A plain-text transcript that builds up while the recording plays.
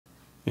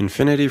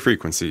Infinity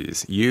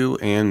Frequencies, You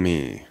and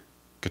Me,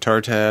 Guitar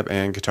Tab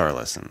and Guitar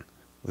Lesson.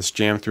 Let's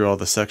jam through all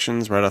the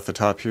sections right off the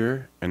top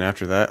here, and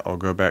after that I'll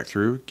go back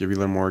through, give you a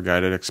little more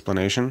guided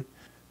explanation.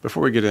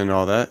 Before we get into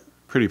all that,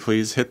 pretty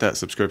please hit that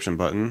subscription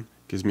button.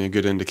 Gives me a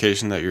good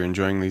indication that you're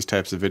enjoying these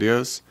types of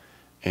videos.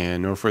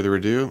 And no further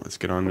ado, let's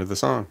get on to the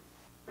song.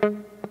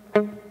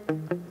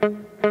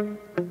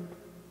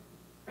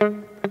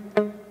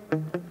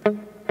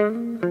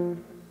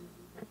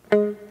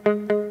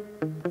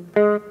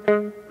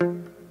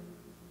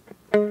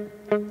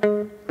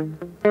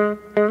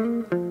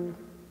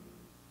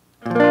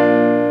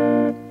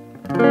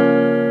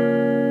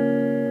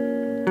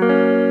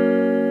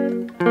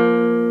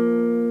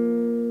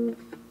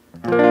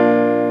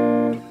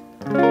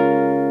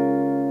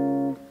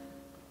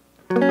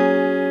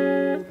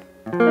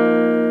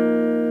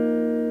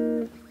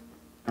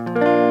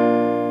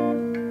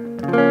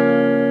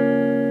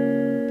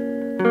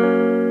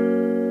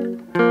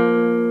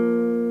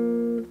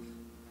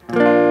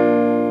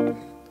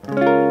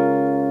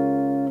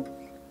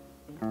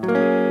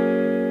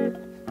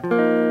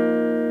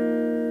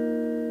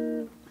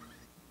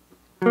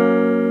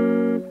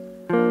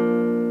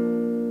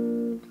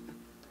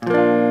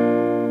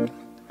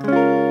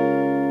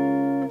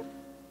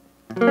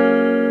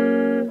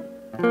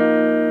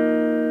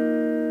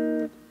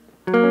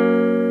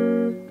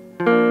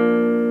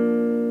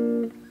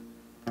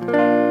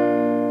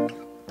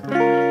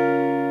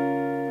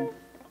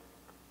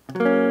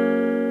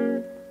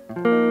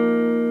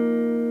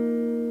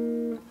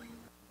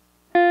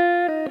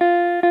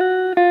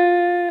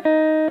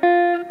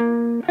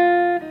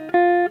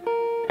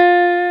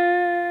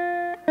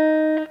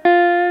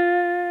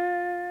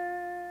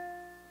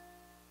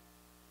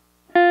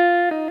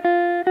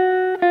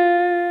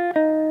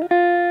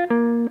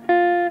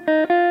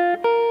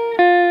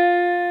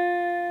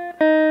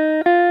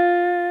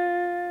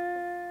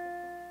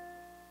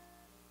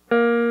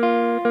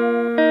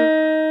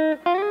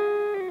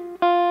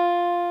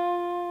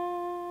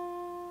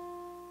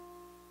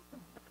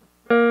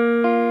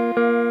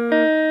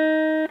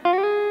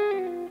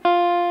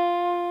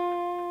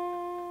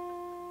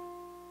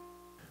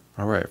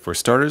 Alright, for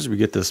starters we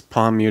get this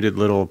palm muted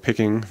little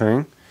picking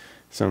thing.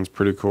 Sounds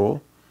pretty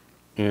cool.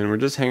 And we're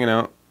just hanging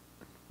out,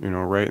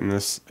 right in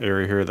this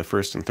area here, the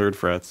 1st and 3rd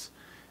frets.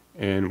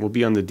 And we'll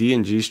be on the D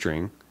and G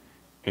string.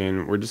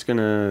 And we're just going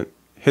to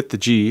hit the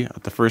G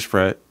at the 1st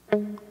fret.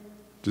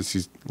 Just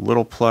these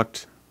little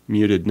plucked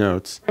muted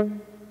notes.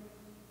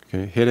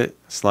 Okay, hit it,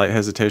 slight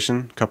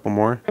hesitation, a couple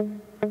more.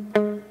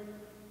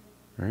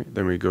 Alright,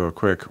 then we go a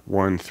quick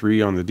 1,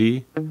 3 on the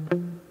D.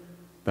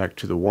 Back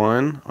to the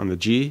 1 on the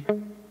G.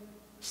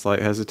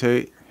 Slight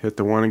hesitate, hit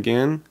the 1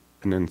 again,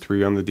 and then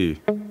 3 on the D.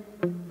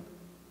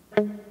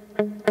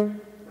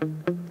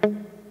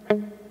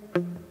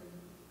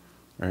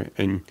 Alright,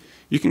 and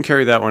you can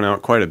carry that one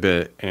out quite a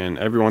bit, and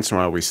every once in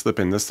a while we slip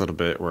in this little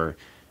bit where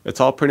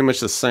it's all pretty much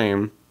the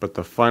same, but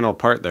the final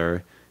part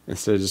there,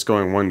 instead of just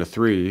going 1 to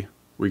 3,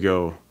 we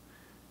go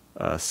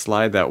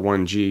slide that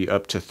 1G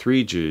up to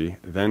 3G,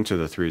 then to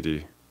the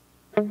 3D.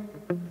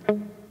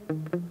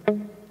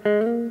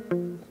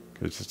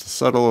 It's just a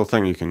subtle little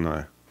thing you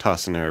can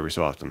toss in there every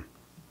so often.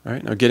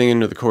 Alright, now getting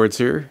into the chords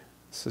here.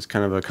 This is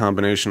kind of a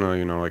combination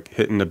of, like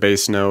hitting the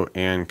bass note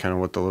and kind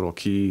of what the little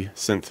key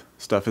synth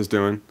stuff is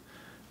doing.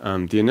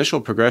 The initial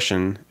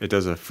progression, it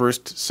does a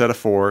first set of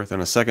 4,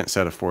 then a second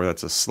set of 4.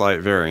 That's a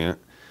slight variant.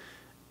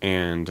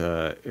 And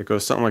it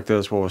goes something like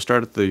this. Well, we'll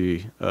start at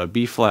the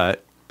B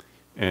flat,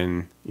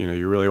 and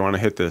you really want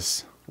to hit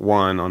this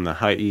 1 on the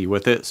high E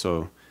with it,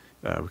 so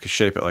we could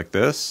shape it like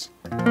this.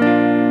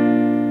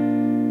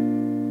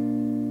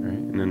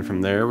 And then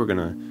from there we're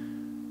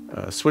going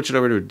to switch it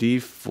over to a D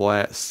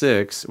flat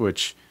 6,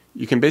 which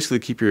you can basically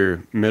keep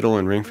your middle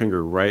and ring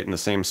finger right in the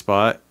same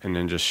spot and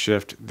then just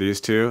shift these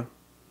two.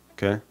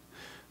 Okay,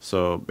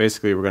 so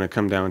basically we're going to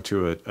come down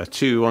to a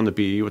 2 on the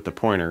B with the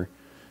pointer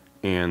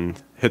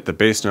and hit the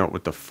bass note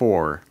with the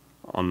 4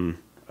 on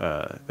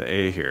the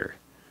A here.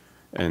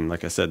 And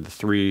like I said, the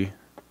 3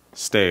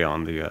 stay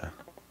on the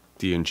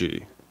D and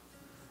G.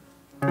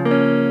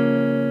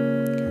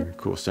 Okay,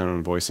 cool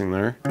sounding voicing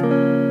there.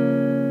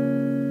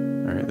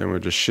 Alright, then we'll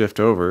just shift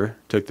over,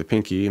 take the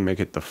pinky, make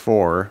it the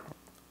 4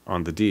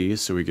 on the D,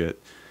 so we get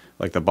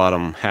like the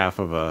bottom half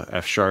of a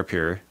F sharp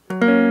here.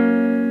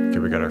 Okay,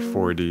 we got our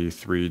 4D,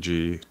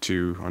 3G,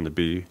 2 on the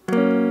B.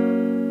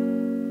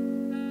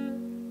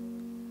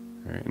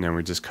 Alright, and then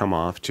we just come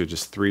off to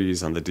just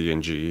 3s on the D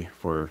and G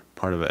for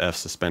part of a F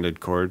suspended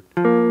chord.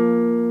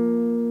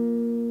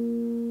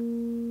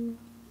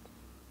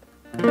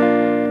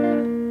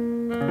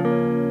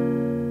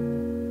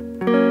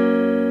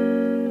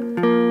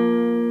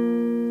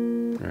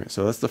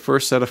 So that's the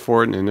first set of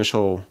 4 in the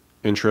initial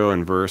intro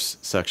and verse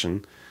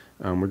section.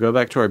 We go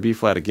back to our B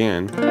flat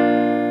again,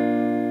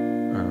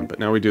 but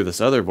now we do this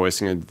other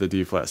voicing of the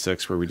D flat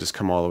 6 where we just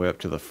come all the way up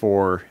to the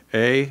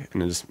 4A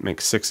and then just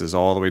make 6s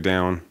all the way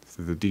down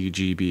through the D,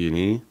 G, B, and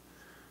E.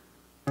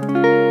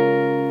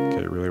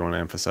 Okay, really want to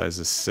emphasize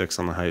this 6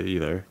 on the high E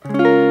there.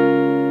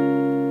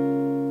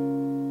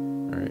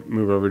 Alright,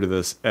 move over to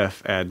this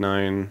F add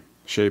 9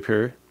 shape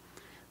here.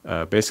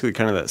 Basically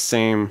kind of that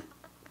same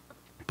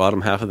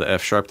bottom half of the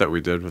F sharp that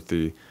we did with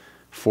the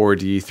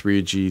 4D,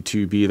 3G,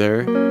 2B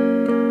there,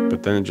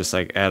 but then just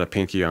like add a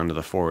pinky onto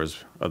the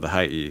 4s of the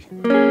high E.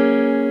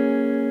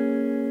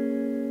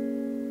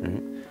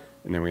 Right.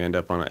 And then we end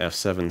up on an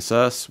F7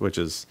 sus, which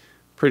is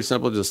pretty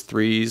simple, just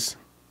 3s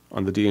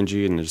on the D and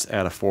G and just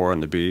add a 4 on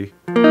the B.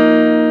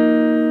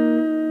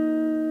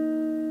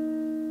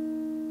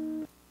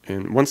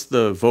 And once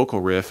the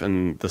vocal riff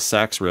and the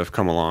sax riff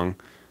come along,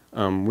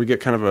 we get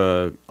kind of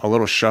a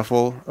little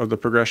shuffle of the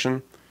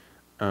progression.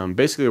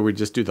 Basically, we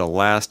just do the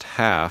last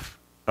half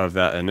of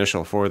that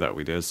initial 4 that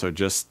we did. So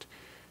just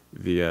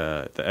the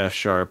F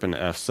sharp and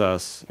the F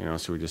sus, you know.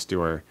 So we just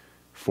do our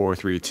 4,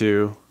 3,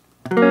 2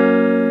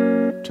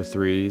 to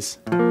 3s,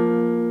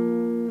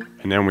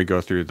 and then we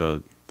go through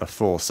the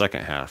full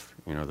second half.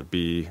 You know, the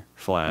B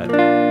flat,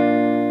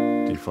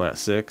 D flat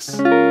 6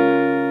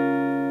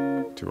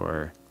 to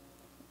our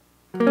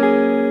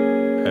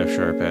F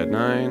sharp add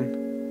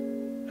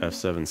 9,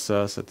 F7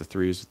 sus at the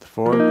 3s with the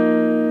 4,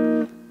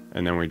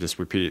 and then we just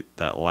repeat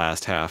that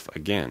last half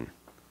again.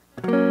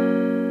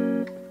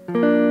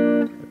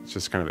 It's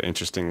just kind of an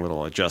interesting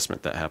little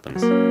adjustment that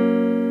happens.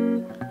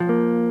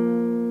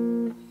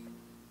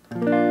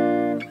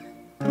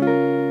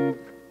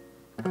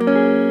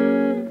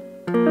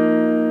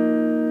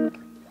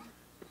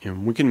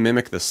 And we can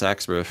mimic the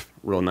sax riff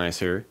real nice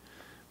here.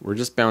 We're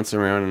just bouncing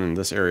around in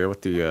this area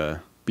with the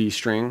B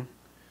string.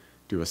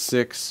 Do a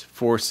 6,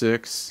 4,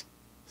 6,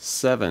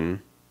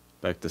 7,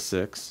 back to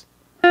 6.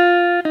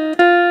 Kind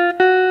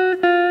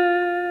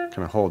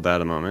of hold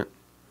that a moment.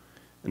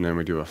 And then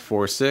we do a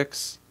 4,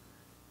 6,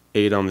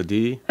 8 on the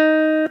D.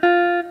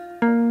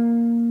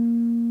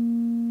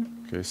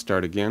 Okay,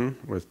 start again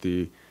with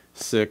the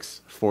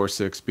 6, 4,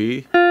 6,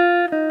 B.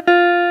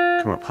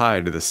 Come up high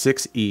to the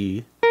 6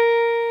 E,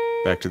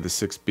 back to the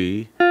 6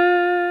 B.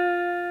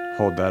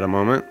 Hold that a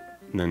moment,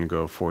 and then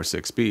go 4,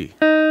 6 B.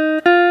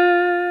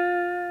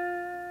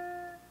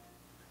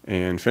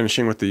 And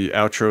finishing with the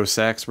outro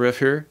sax riff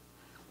here.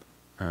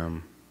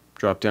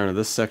 Drop down to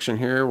this section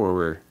here where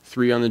we're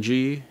 3 on the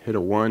G, hit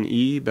a 1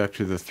 E, back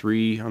to the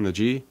 3 on the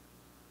G,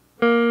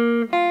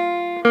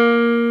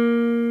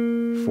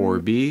 4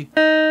 B,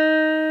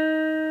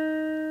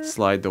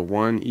 slide the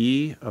 1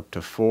 E up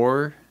to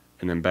 4,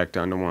 and then back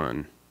down to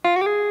 1.